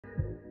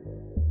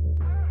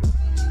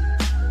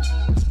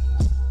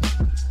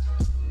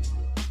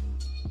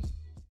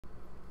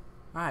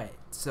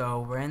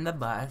So we're in the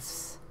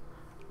bus.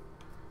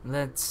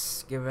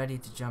 Let's get ready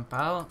to jump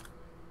out.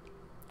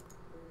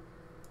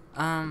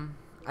 I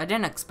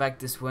didn't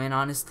expect this win,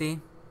 honestly.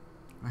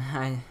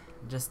 I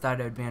just thought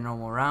it would be a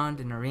normal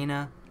round in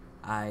arena.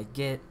 I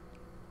get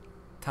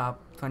top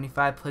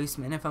 25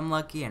 placement if I'm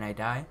lucky, and I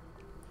die.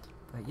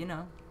 But you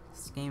know,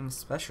 this game is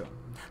special.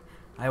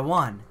 I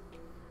won,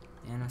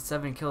 and with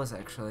 7 kills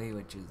actually,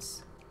 which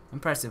is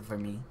impressive for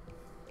me.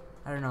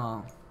 I don't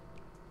know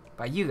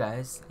about you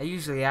guys. I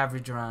usually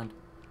average around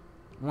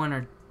 1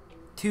 or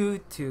 2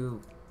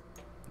 to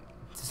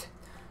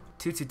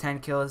 10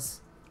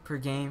 kills per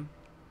game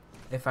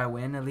if I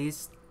win, at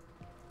least.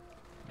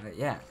 But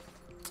yeah,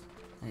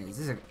 anyways,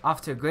 this is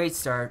off to a great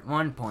start.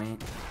 1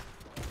 point.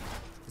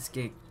 This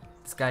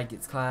guy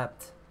gets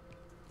clapped.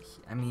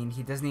 I mean,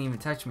 he doesn't even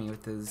touch me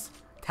with his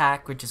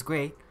attack, which is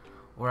great,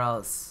 or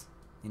else,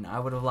 you know, I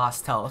would have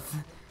lost health.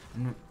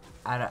 And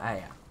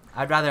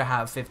I'd rather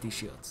have 50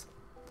 shields.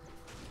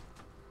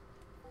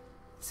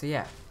 So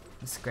yeah,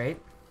 it's great.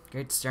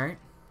 Great start.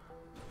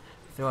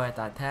 Throw out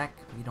that attack.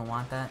 We don't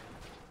want that.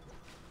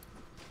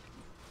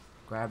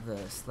 Grab the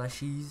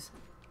slushies.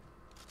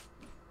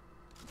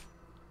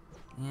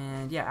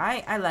 And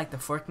yeah, I like the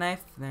Fortnite,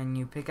 the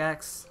new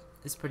pickaxe.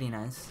 It's pretty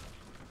nice.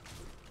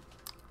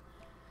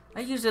 I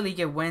usually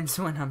get wins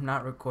when I'm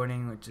not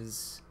recording, which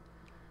is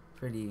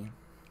pretty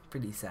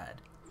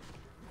sad.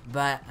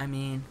 But I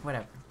mean,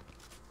 whatever.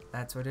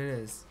 That's what it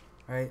is,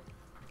 right?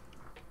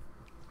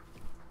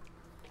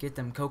 Get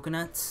them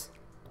coconuts,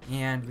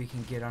 and we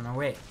can get on our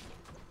way.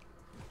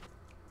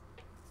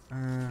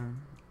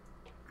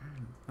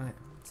 Okay,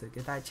 so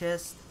get that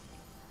chest.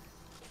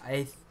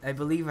 I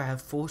believe I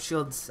have full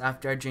shields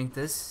after I drink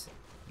this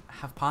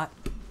half pot.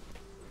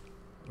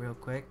 Real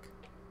quick.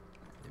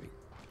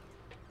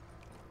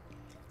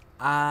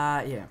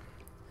 Yeah.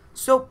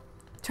 So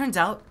turns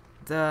out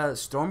the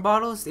storm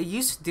bottles, they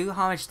used to do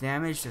how much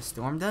damage the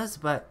storm does,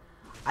 but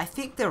I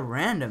think they're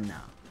random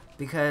now.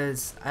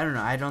 Because, I don't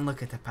know, I don't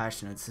look at the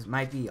patch notes. This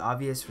might be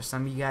obvious for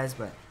some of you guys,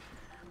 but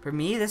for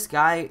me, this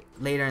guy,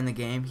 later in the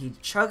game, he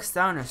chucks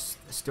down a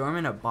storm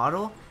in a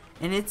bottle,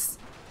 and it's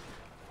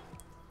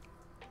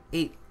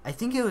I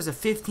think it was a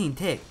 15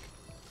 tick.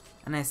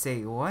 And I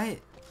say, what?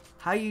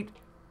 How you...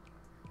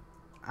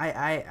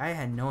 I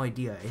had no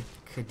idea it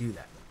could do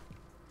that.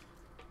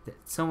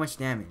 So much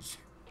damage.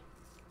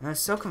 And I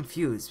was so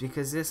confused,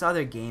 because this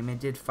other game,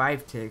 it did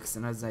 5 ticks,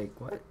 and I was like,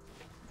 what?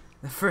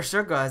 The first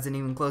circle hasn't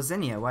even closed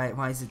in yet.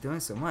 Why is it doing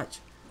so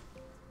much?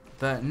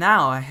 But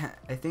now I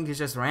think it's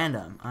just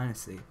random,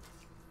 honestly.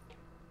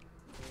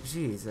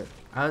 Jeez,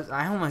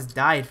 I almost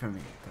died from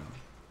it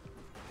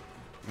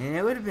though. And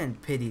it would have been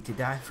pity to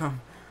die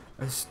from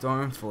a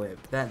storm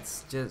flip.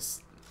 That's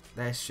just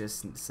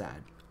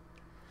sad.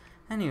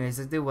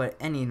 Anyways, I did what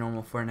any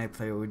normal Fortnite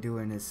player would do,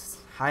 and is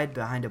hide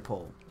behind a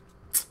pole.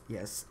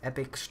 Yes,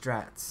 epic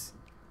strats.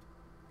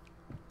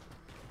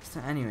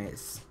 So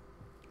anyways,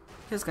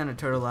 just gonna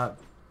turtle up.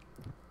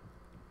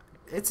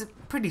 It's a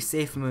pretty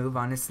safe move,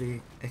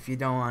 honestly, if you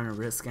don't want to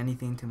risk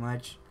anything too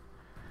much.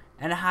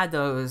 And I had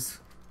those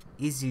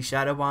easy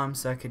shadow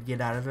bombs, so I could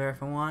get out of there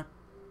if I want.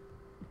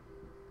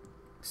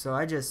 So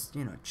I just,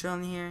 you know, chill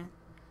in here,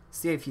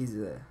 see if he's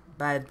a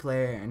bad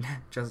player, and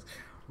just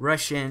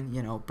rush in,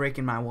 you know,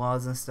 breaking my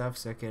walls and stuff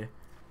so I could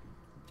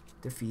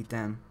defeat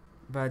them.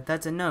 But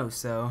that's a no,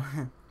 so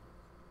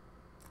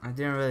he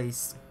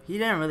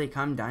didn't really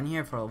come down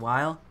here for a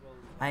while.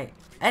 I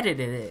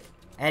edited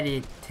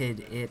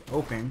it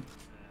open,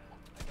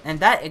 and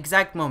that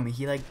exact moment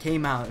he like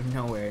came out of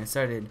nowhere and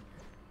started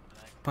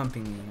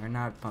pumping me, or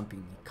not pumping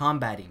me,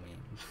 combating me,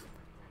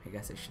 I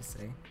guess I should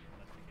say.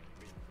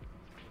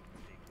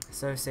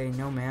 So I say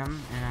no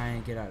ma'am, and I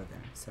get out of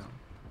there. So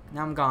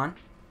now I'm gone.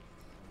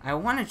 I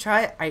want to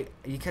try,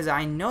 because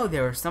I know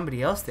there was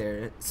somebody else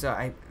there, so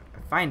I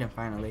find him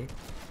finally.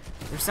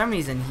 For some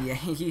reason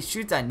he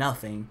shoots at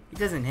nothing. He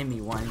doesn't hit me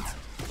once.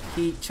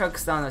 He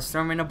chucks down a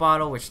storm in a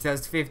bottle, which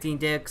does 15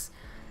 ticks.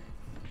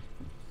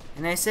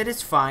 And I said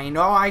it's fine.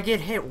 Oh, I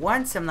get hit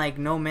once. I'm like,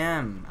 no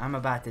ma'am, I'm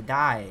about to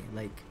die.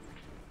 Like,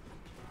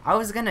 I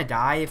was gonna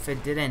die if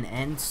it didn't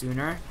end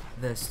sooner,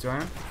 the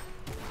storm.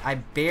 I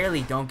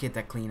barely don't get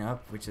the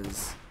cleanup, which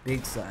is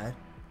big sad.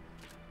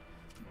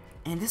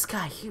 And this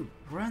guy, he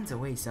runs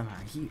away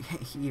somehow.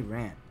 He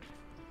ran.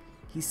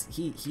 He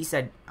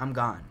said, I'm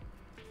gone.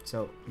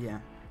 So yeah,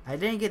 I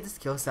didn't get this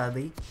kill,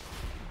 sadly.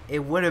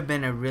 It would have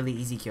been a really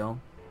easy kill,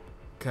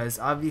 because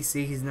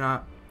obviously he's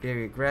not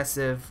very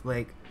aggressive.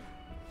 Like,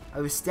 I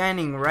was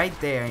standing right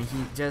there, and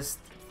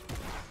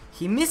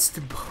he missed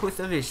both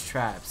of his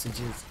traps, which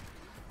is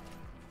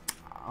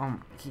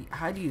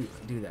how do you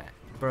do that,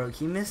 bro?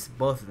 He missed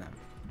both of them.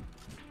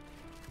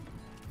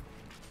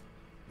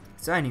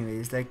 So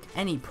anyways, like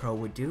any pro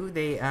would do,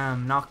 they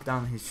knock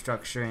down his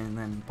structure and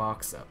then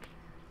box up.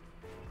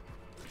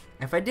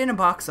 If I didn't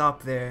box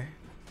up there,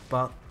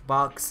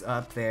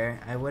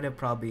 I would have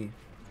probably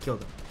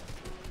killed him.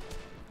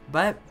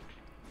 But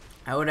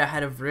I would have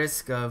had a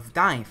risk of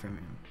dying from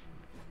him.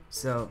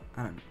 So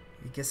I don't know.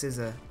 I guess it's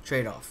a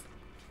trade-off.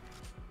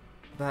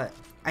 but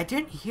I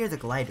didn't hear the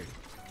glider.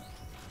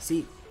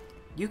 See,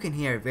 you can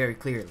hear it very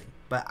clearly,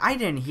 but I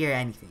didn't hear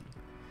anything.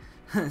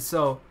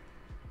 So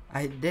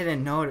I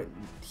didn't know that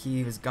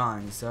he was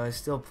gone, so I was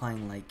still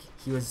playing like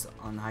he was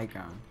on high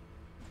ground.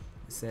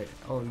 I said,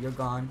 oh, you're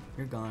gone,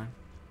 you're gone.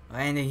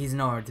 And then he's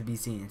nowhere to be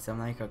seen, so I'm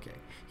like, okay.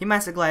 He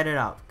must have glided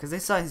out, because I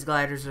saw his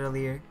gliders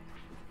earlier.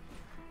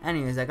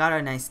 Anyways, I got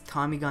a nice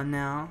Tommy gun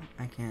now.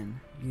 I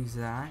can use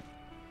that.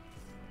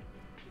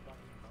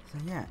 So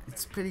yeah,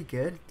 it's pretty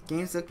good. The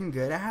game's looking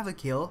good. I have a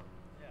kill.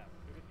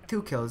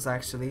 2 kills,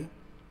 actually.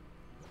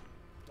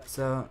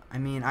 So, I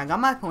mean, I got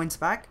my points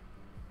back.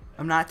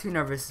 I'm not too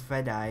nervous if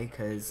I die,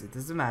 because it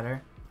doesn't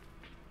matter.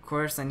 Of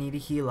course, I need to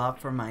heal up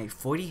for my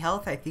 40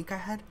 health, I think I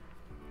had.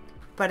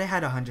 But I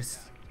had 100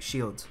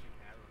 shields.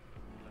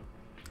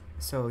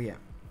 So, yeah.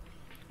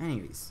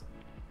 Anyways.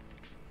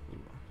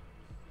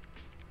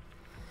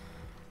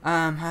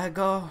 I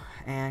go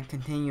and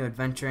continue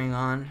adventuring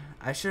on.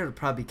 I should have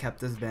probably kept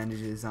those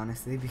bandages,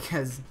 honestly,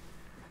 because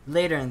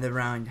later in the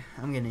round,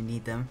 I'm gonna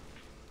need them.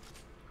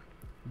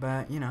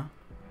 But, you know,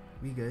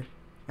 we good.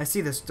 I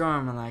see the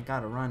storm and I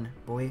gotta run,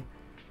 boy.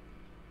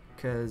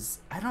 Because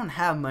I don't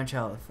have much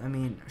health. I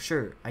mean,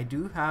 sure, I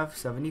do have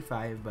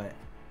 75, but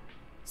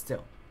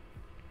still.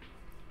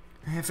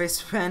 If I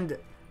spend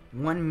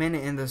 1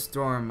 minute in the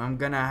storm, I'm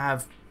gonna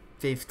have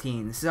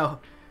 15. So,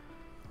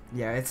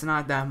 yeah, it's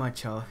not that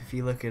much health if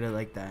you look at it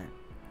like that.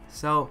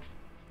 So,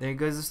 there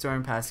goes the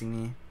storm passing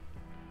me.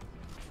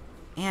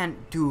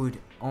 And, dude,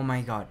 oh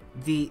my god.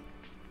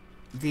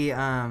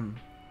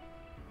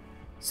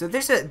 So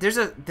there's a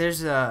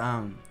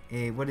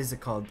what is it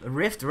called? A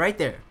rift right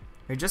there.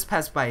 I just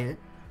passed by it.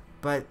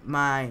 But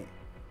my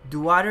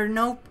Duwater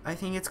Nope, I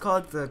think it's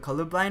called, the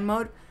colorblind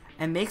mode,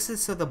 and makes it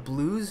so the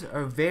blues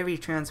are very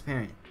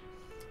transparent.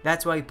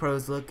 That's why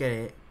pros look at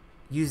it,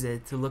 use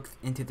it to look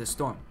into the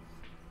storm.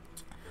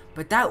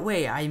 But that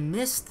way I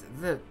missed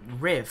the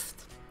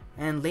rift,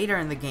 and later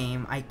in the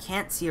game I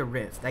can't see a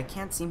rift. I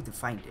can't seem to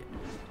find it.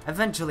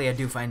 Eventually I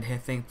do find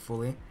it,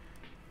 thankfully.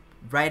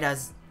 Right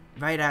as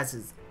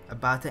it's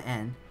about to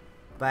end,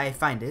 but I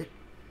find it.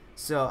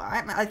 So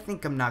I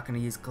think I'm not gonna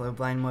use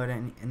colorblind mode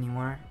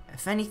anymore.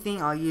 If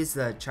anything, I'll use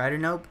the Trider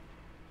Nope,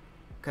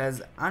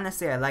 cause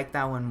honestly I like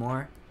that one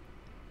more.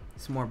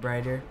 It's more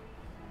brighter.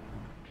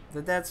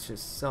 But that's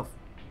just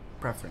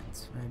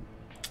self-preference, right?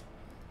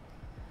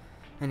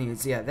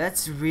 Anyways, yeah,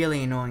 that's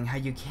really annoying how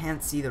you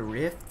can't see the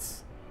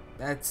rifts.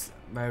 That's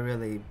a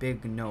really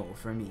big no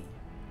for me.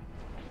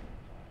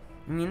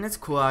 I mean, it's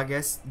cool, I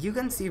guess. You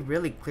can see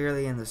really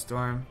clearly in the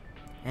storm.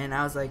 And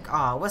I was like,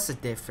 oh, what's the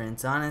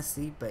difference,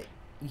 honestly? But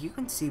you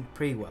can see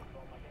pretty well.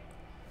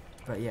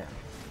 But yeah.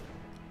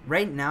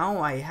 Right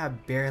now, I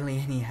have barely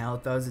any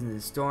health. I was in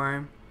the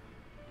storm.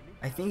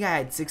 I think I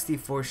had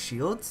 64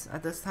 shields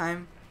at this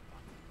time.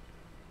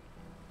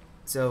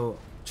 So,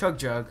 Chug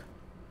Jug,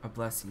 a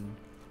blessing.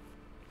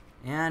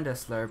 And a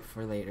slurp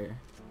for later.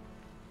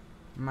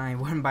 My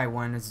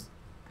 1x1 is,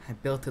 I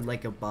built it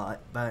like a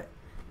bot, but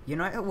you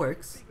know, it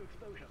works.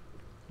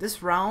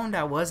 This round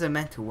I wasn't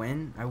meant to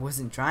win. I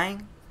wasn't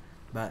trying,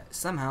 but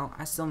somehow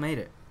I still made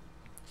it,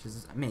 which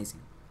is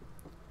amazing.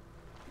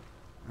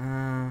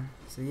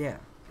 So yeah,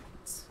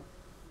 let's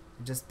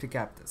just pick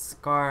up the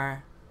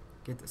scar,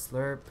 get the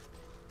slurp,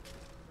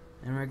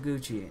 and we're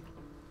Gucci.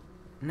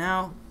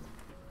 Now,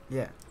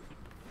 yeah.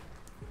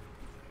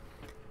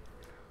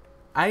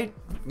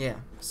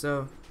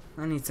 So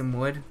I need some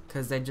wood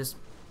because I just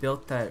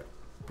built that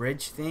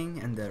bridge thing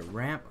and the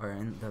ramp, or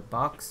in the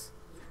box.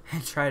 I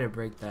try to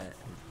break that,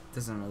 it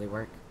doesn't really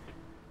work.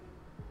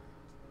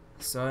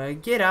 So I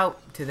get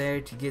out to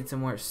there to get some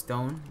more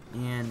stone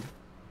and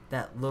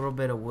that little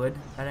bit of wood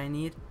that I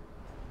need.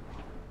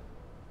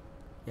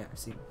 Yeah,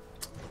 see.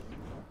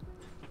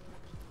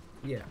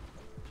 Yeah.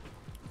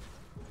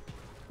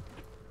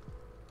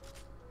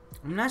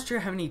 I'm not sure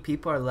how many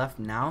people are left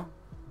now,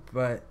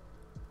 but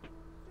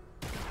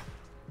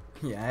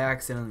yeah, I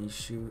accidentally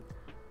shoot.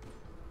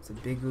 It's a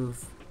big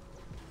oof.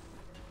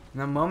 In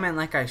the moment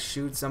like I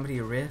shoot,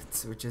 somebody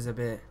rifts, which is a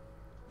bit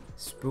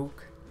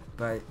spook,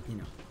 but you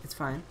know, it's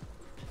fine.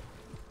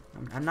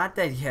 I'm not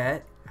dead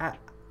yet.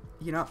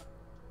 You know,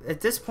 at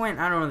this point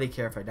I don't really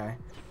care if I die.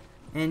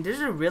 And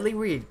there's a really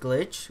weird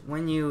glitch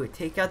when you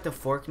take out the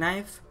fork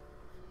knife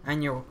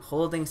and you're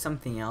holding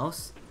something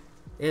else.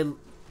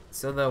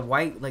 So the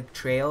white like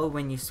trail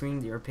when you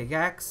swing your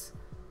pickaxe,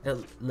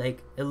 it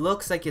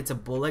looks like it's a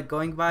bullet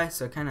going by,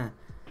 so it kind of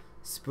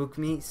spook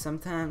me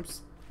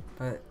sometimes,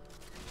 but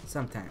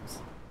sometimes.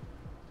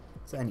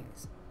 So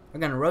anyways, we're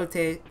gonna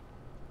rotate.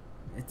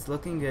 It's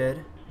looking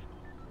good.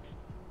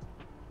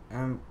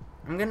 I'm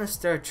gonna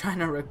start trying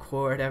to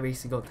record every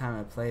single time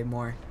I play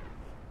more,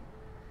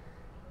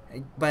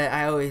 but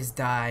I always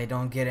die,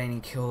 don't get any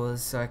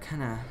kills, so I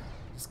kind of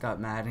just got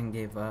mad and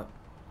gave up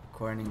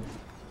recording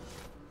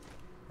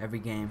every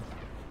game.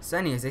 So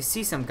anyways, I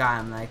see some guy,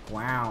 I'm like,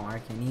 wow, I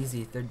can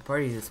easy third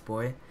party this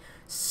boy.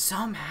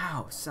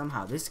 Somehow,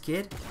 this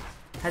kid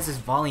has his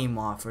volume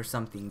off or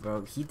something,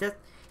 bro. He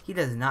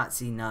does not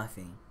see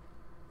nothing.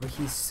 But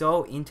he's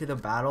so into the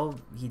battle,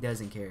 he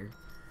doesn't care.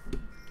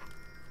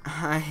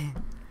 I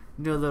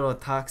do a little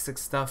toxic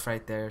stuff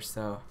right there,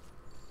 so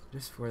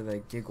just for the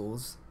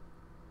giggles.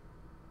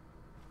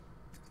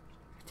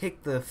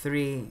 Take the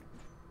 3,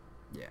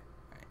 yeah,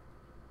 right,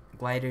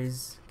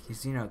 gliders,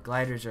 because you know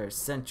gliders are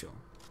essential.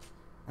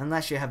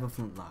 Unless you have a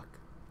flintlock,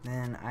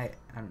 then I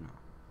don't know.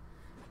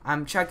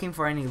 I'm checking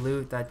for any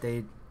loot that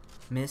they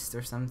missed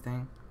or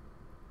something,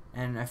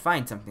 and I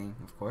find something,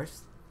 of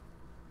course.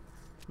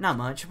 Not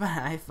much, but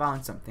I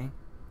found something.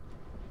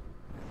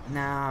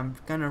 Now I'm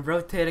gonna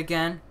rotate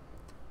again.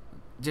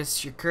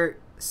 Just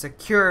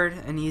secured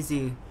an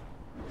easy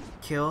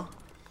kill,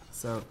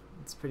 so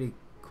it's pretty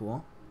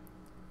cool.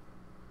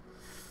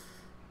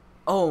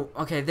 Oh,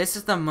 okay, this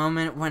is the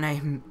moment when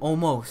I'm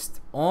almost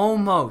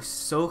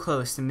so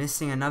close to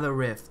missing another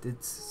rift.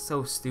 It's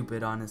so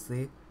stupid,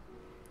 honestly.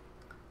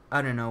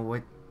 I don't know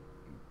what.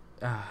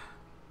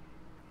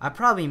 I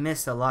probably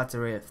missed lots of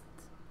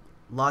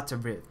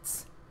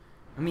rifts.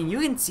 I mean,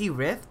 you can see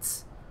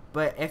rifts,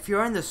 but if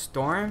you're in the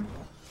storm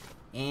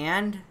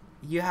and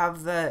you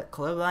have the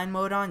colorblind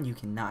mode on, you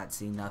cannot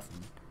see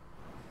nothing.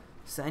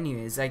 So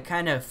anyways, I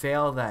kind of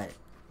fail that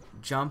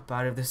jump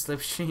out of the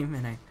slipstream,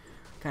 and I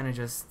kind of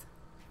just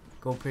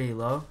go pretty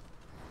low.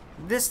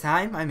 This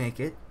time I make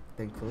it,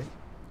 thankfully.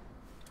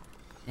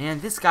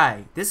 And this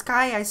guy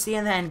I see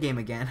in the end game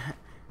again.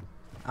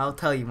 I'll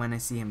tell you when I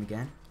see him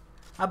again.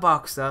 I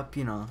boxed up,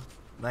 you know,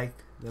 like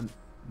the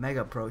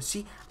Mega Pro.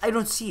 See, I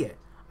don't see it.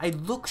 I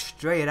look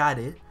straight at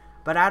it,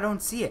 but I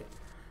don't see it.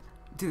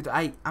 Dude,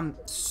 I'm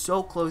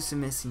so close to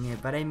missing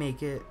it, but I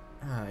make it.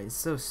 It's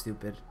so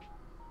stupid.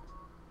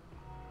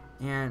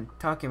 And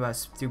talking about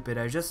stupid,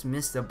 I just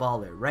missed a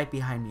baller right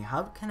behind me.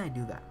 How can I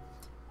do that?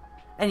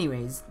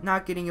 Anyways,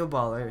 not getting a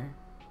baller.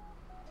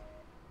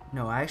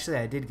 No, actually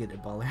I did get a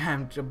baller.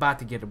 I'm about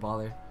to get a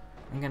baller.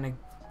 I'm gonna,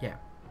 yeah.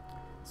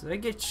 So I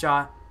get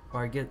shot,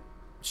 or I get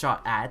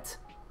shot at,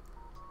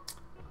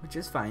 which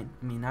is fine.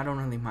 I mean, I don't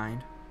really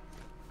mind.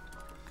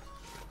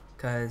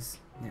 Cause,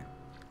 yeah.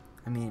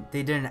 I mean,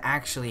 they didn't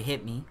actually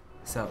hit me,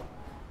 so.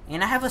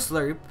 And I have a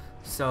slurp,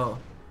 so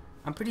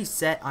I'm pretty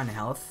set on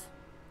health.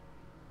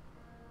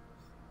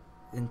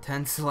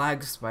 Intense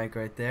lag spike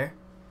right there.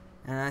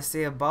 And I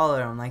see a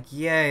baller, I'm like,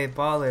 yay,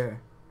 baller.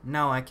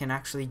 No, I can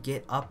actually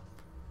get up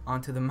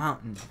onto the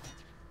mountain.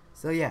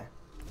 So yeah.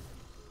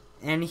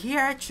 And here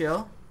I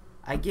chill.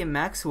 I get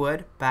max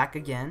wood back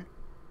again.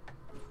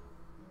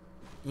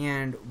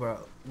 And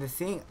bro, the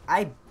thing,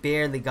 I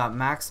barely got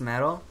max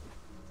metal.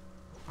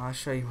 I'll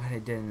show you what I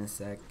did in a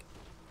sec.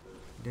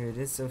 Dude,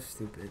 it's so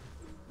stupid.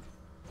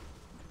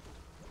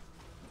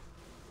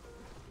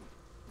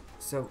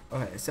 So,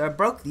 okay, so I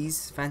broke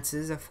these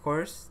fences, of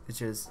course,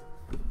 which is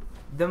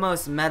the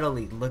most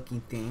metally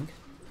looking thing,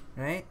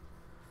 right?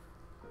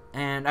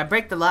 And I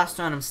break the last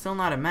one, I'm still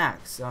not at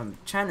max, so I'm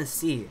trying to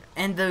see.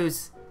 And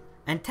those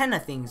antenna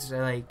things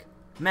are like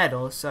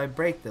metal, so I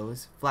break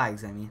those,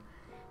 flags I mean.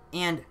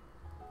 And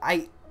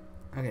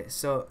okay,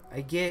 so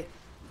I get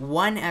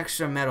 1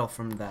 extra metal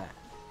from that.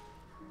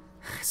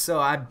 So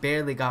I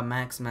barely got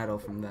max metal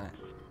from that.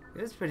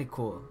 It was pretty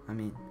cool. I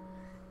mean,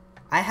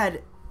 I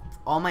had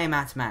all my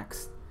mats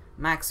maxed.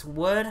 Max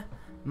wood,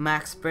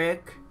 max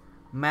brick,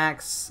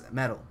 max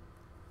metal.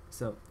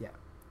 So yeah,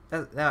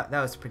 that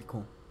was pretty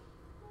cool.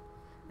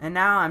 And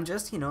now I'm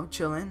just, you know,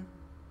 chilling,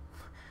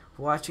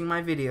 watching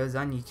my videos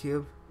on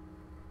YouTube,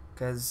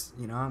 cause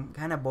you know I'm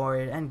kind of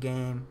bored. End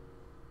game.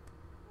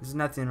 There's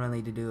nothing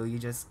really to do. You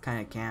just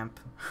kind of camp.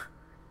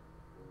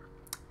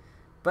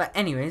 But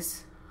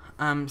anyways,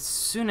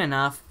 soon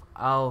enough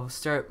I'll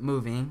start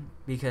moving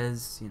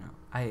because you know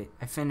I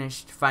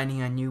finished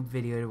finding a new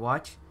video to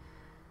watch.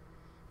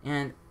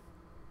 And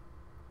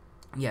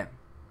yeah,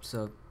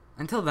 so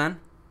until then,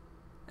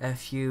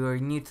 if you are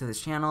new to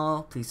this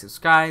channel, please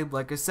subscribe.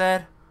 Like I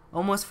said,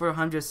 almost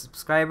 400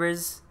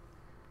 subscribers.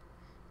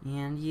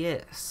 And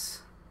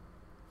yes,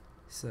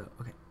 so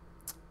okay,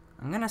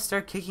 I'm gonna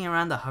start kicking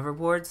around the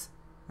hoverboards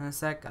in a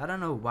sec. I don't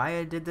know why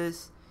I did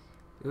this.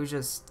 It was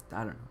just,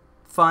 I don't know,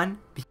 fun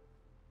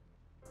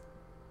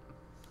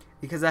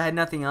because I had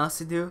nothing else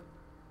to do,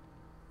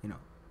 you know.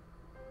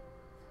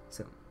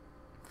 So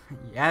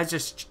yeah, I was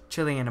just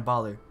chilling in a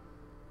baller.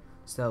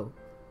 So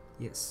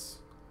yes,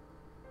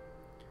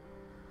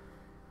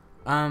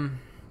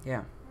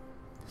 yeah,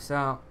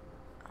 so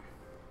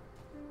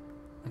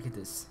look at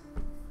this,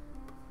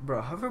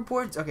 bro.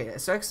 Hoverboards, okay,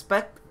 so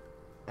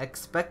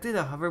expected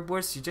the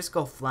hoverboards to just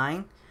go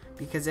flying,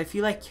 because if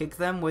you like kick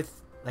them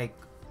with like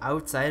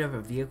outside of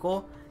a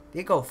vehicle,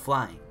 they go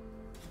flying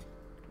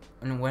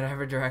in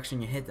whatever direction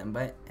you hit them.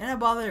 But in a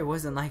baller it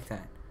wasn't like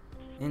that,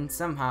 and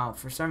somehow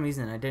for some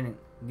reason I didn't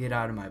get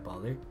out of my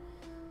baller,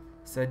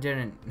 so I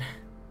didn't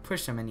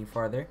push them any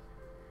farther.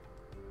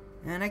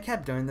 And I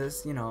kept doing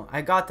this, you know.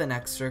 I got the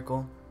next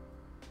circle,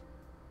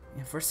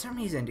 and for some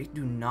reason they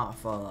do not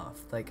fall off.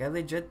 Like I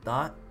legit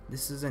thought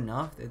this is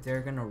enough that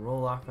they're gonna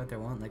roll off at their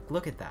one. Like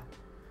look at that,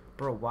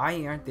 bro.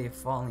 Why aren't they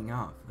falling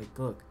off? Like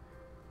look,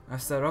 I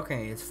said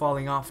okay, it's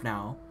falling off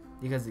now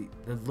because it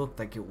looked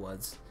like it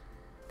was.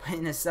 But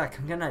in a sec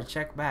I'm gonna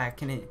check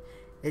back, and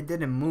it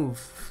didn't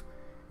move.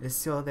 is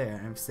still there.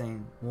 And I'm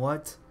saying,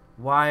 what?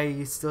 Why are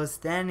you still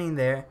standing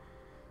there?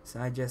 So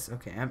I just,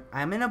 okay,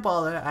 I'm in a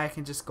baller. I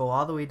can just go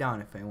all the way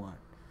down if I want.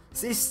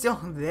 So he's still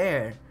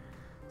there.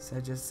 So I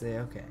just say,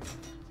 okay.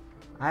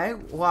 I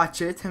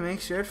watch it to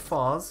make sure it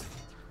falls.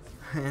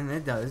 And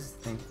it does,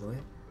 thankfully.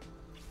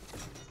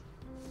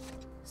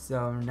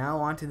 So now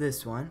on to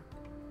this one.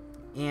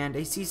 And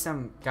I see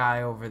some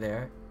guy over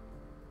there.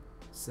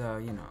 So,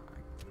 you know,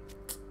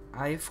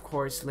 I of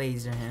course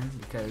laser him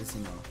because,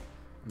 you know,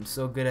 I'm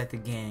so good at the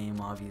game,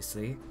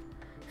 obviously.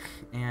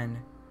 And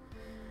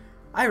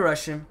I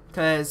rush him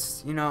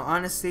because, you know,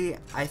 honestly,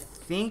 I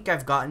think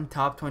I've gotten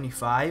top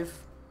 25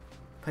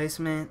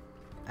 placement.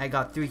 I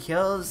got 3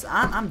 kills.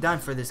 I'm done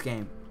for this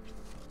game.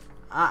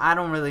 I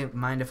don't really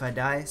mind if I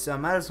die, so I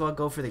might as well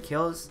go for the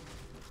kills.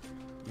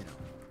 You know,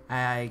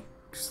 I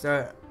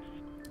start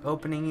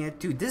opening it.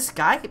 Dude, this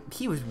guy,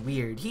 he was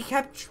weird. He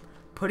kept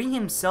putting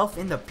himself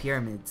in the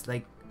pyramids.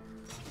 Like,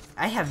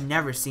 I have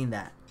never seen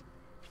that.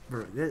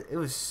 Bro, it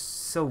was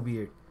so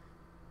weird.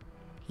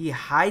 He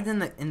hides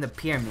in the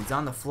pyramids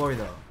on the floor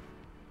though.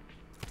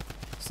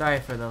 Sorry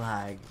for the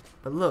lag.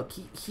 But look,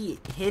 he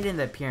hid in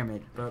the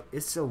pyramid, bro.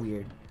 It's so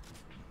weird.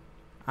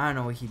 I don't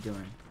know what he's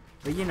doing.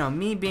 But you know,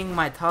 me being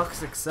my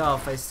toxic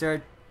self, I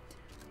start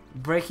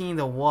breaking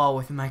the wall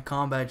with my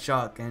combat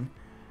shotgun.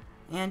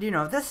 And you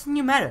know, that's the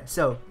new meta.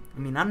 So, I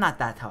mean, I'm not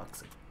that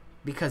toxic.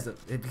 Because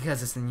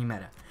it's the new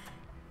meta.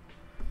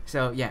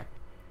 So, yeah.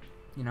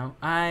 You know,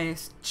 I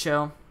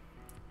chill.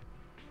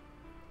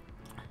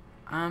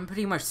 I'm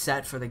pretty much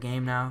set for the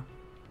game now.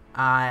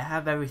 I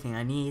have everything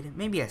I need.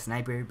 Maybe a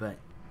sniper, but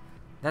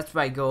that's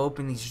why I go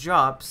open these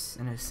drops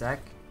in a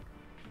sec.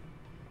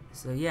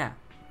 So yeah,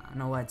 I don't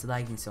know why it's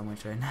lagging so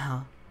much right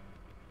now.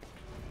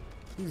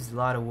 There's a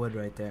lot of wood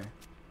right there.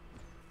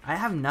 I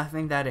have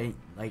nothing that it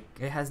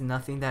has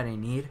nothing that I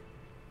need.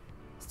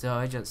 So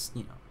I just,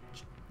 you know,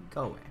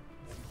 go away.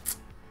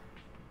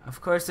 Of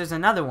course, there's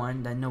another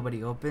one that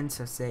nobody opened,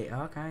 so say,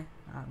 okay,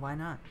 why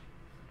not?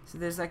 So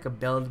there's like a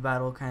build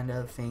battle kind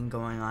of thing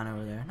going on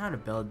over there. Not a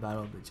build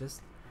battle, but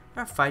just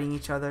they're fighting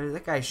each other.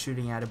 That guy's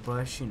shooting at a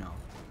bush, you know,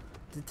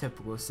 the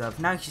typical stuff.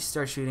 Now he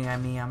starts shooting at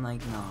me. I'm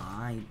like,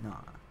 nah.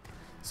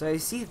 So I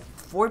see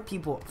 3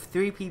 people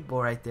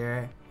right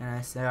there, and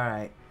I say, all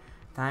right,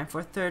 time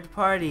for third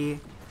party.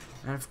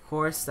 And of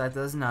course, that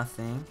does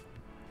nothing.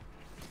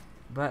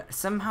 But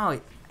somehow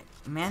I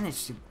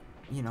managed to,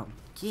 you know,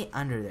 get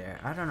under there.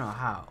 I don't know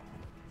how,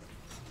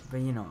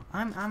 but you know,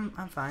 I'm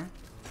fine.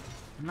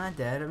 I'm not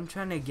dead. I'm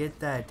trying to get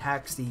that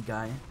taxi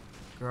guy,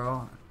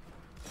 girl,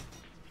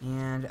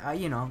 and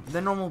you know, the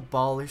normal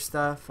baller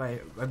stuff. I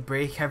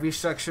break heavy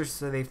structures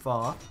so they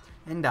fall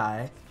and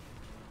die,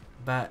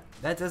 but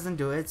that doesn't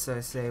do it. So I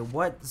say,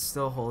 what's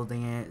still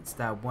holding it? It's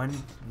that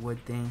one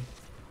wood thing.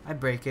 I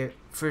break it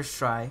first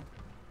try.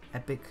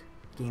 Epic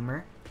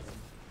gamer.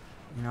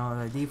 You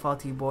know, the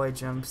defaulty boy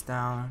jumps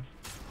down.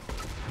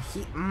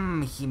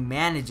 He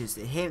manages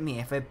to hit me.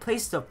 If I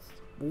placed the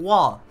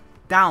wall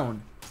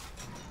down,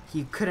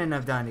 he couldn't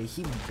have done it.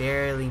 He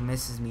barely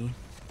misses me.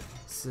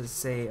 So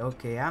say,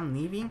 okay, I'm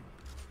leaving.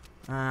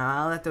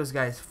 I'll let those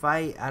guys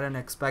fight. I don't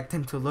expect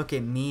them to look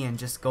at me and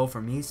just go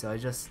for me. So I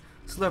just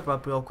slurp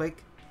up real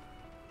quick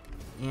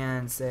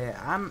and say,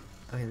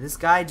 okay, this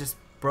guy just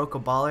broke a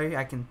baller.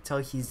 I can tell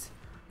he's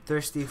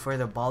thirsty for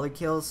the baller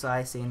kills. So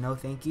I say, no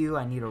thank you.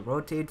 I need to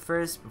rotate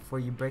first before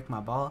you break my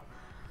ball.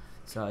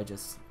 So I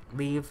just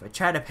leave. I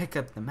try to pick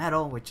up the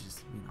metal, which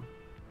is, you know,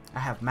 I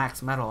have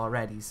max metal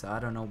already, so I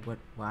don't know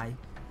why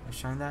I was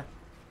trying that.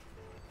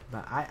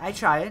 But I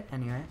try it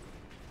anyway.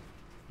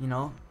 You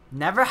know,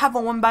 never have a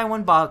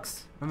 1x1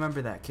 box.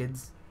 Remember that,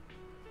 kids.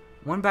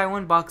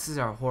 1x1 boxes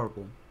are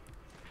horrible.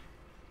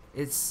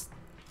 It's,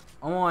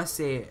 I want to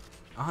say,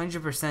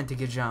 100% to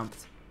get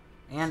jumped.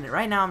 And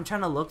right now I'm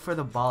trying to look for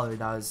the baller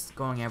that was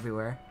going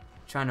everywhere,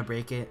 trying to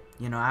break it.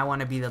 You know, I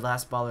want to be the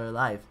last baller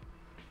alive.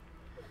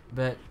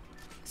 But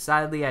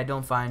sadly, I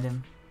don't find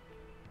him.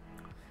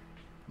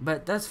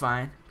 But that's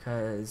fine,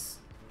 because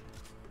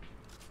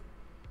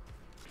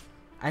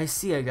I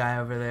see a guy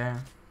over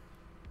there.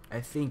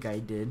 I think I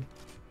did.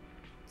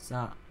 So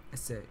I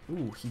said,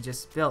 ooh, he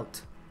just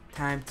built.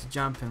 Time to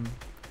jump him.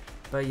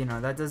 But you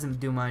know, that doesn't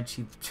do much.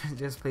 He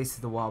just places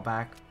the wall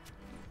back.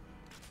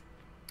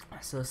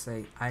 So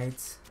say,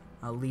 alright,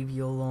 I'll leave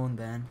you alone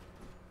then.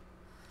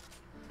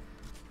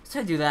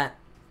 So I do that.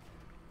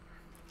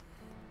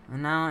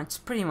 And now it's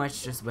pretty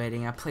much just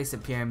waiting. I place a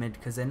pyramid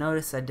because I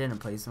noticed I didn't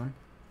place one.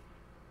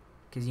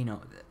 Because you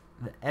know,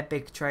 the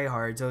epic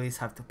tryhards always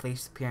have to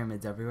place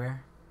pyramids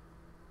everywhere.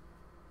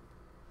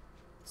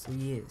 So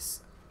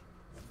yes,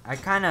 I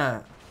kind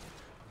of,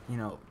 you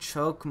know,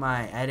 choke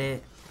my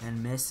edit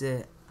and miss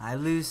it. I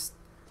lose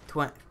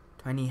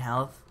 20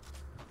 health.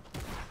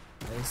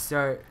 I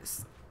start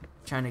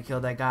trying to kill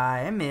that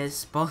guy. I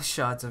miss both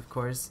shots, of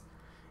course.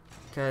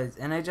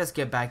 And I just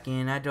get back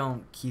in. I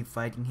don't keep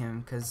fighting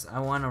him because I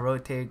want to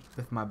rotate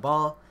with my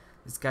ball.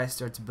 This guy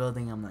starts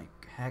building. I'm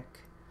like, heck.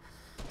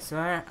 So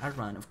I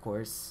run, of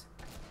course.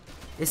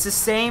 It's the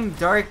same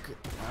dark.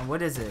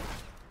 What is it?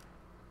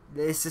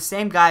 It's the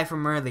same guy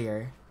from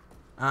earlier.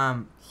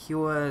 He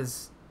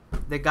was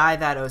the guy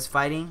that I was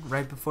fighting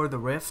right before the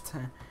rift.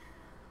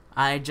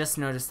 I just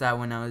noticed that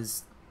when I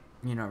was,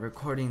 you know,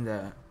 recording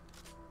the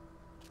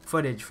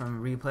footage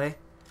from replay.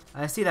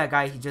 I see that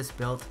guy he just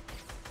built.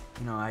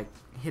 You know, I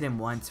hit him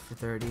once for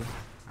 30.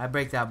 I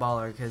break that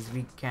baller because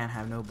we can't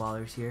have no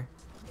ballers here.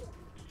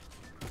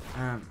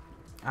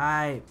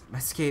 I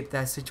escaped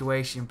that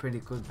situation pretty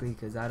quickly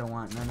because I don't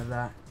want none of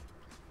that.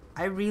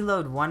 I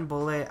reload one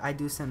bullet. I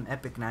do some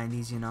epic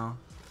 90s, you know.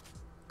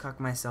 Cock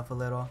myself a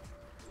little.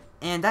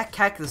 And that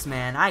cactus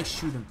man, I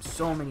shoot him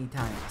so many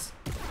times.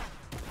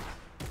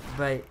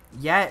 But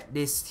yet,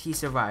 he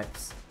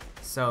survives.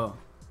 So,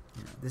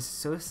 you know, this is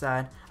so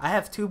sad. I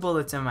have 2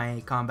 bullets in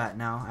my combat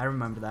now. I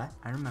remember that.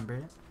 I remember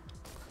it.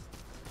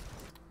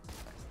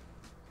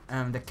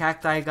 The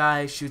cacti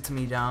guy shoots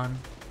me down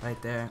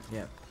right there.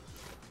 Yep.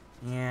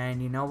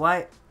 And you know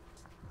what?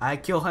 I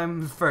kill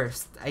him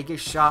first. I get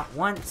shot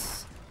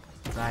once.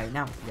 Right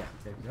now. Yeah,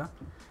 there we go.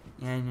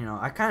 And you know,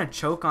 I kind of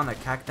choke on the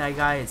cacti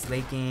guy. It's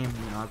late game.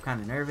 You know, I'm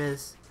kind of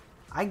nervous.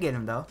 I get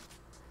him though.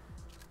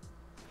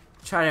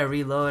 Try to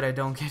reload. I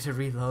don't get to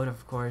reload,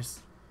 of course.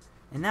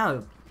 And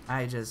now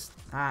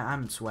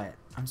I'm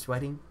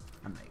sweating.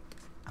 I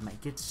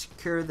might get to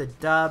secure the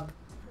dub.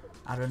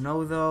 I don't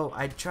know though.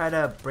 I try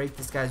to break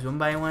this guy's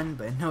 1x1,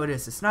 but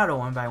notice it's not a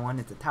 1x1.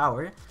 It's a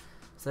tower.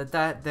 So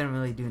that didn't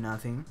really do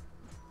nothing.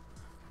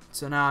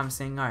 So now I'm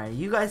saying, alright,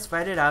 you guys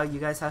fight it out. You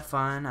guys have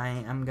fun.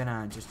 I'm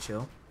gonna just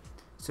chill.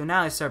 So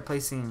now I start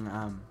placing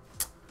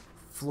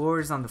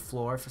floors on the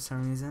floor for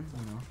some reason.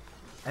 You know,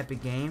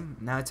 epic game.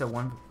 Now it's a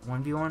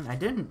 1v1. I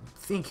didn't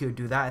think he would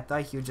do that. I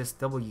thought he would just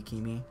W-key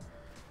me.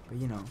 But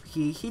you know,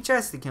 he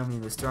tries to kill me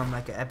in the storm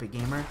like an epic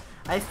gamer.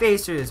 I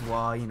faced through his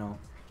wall. You know,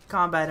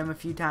 combat him a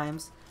few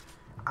times.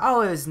 I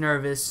was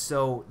nervous,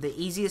 so the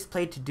easiest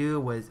play to do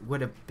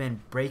would have been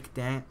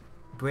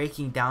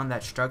breaking down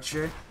that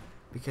structure,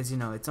 because you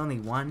know it's only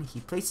one. He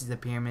places the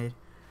pyramid.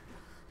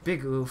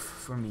 Big oof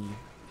for me.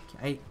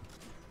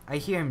 I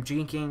hear him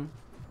drinking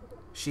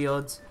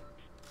shields,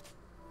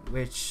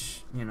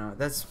 which, you know,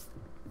 that's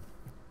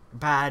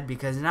bad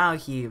because now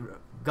he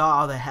got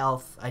all the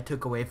health I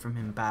took away from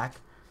him back.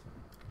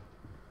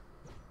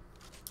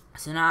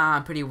 So now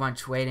I'm pretty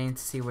much waiting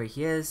to see where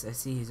he is. I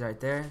see he's right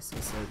there. So I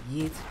say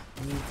yeet,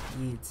 yeet,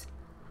 yeet.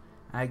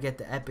 I get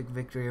the epic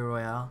victory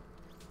royale,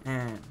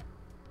 and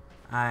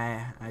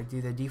I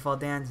do the default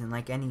dance, and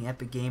like any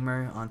epic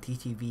gamer on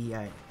TTV,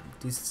 I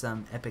do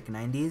some epic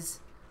 90s.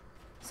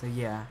 So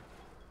yeah,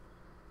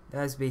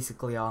 that's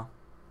basically all.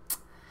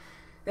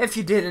 If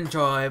you did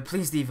enjoy,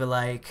 please leave a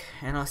like,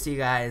 and I'll see you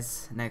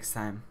guys next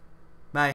time.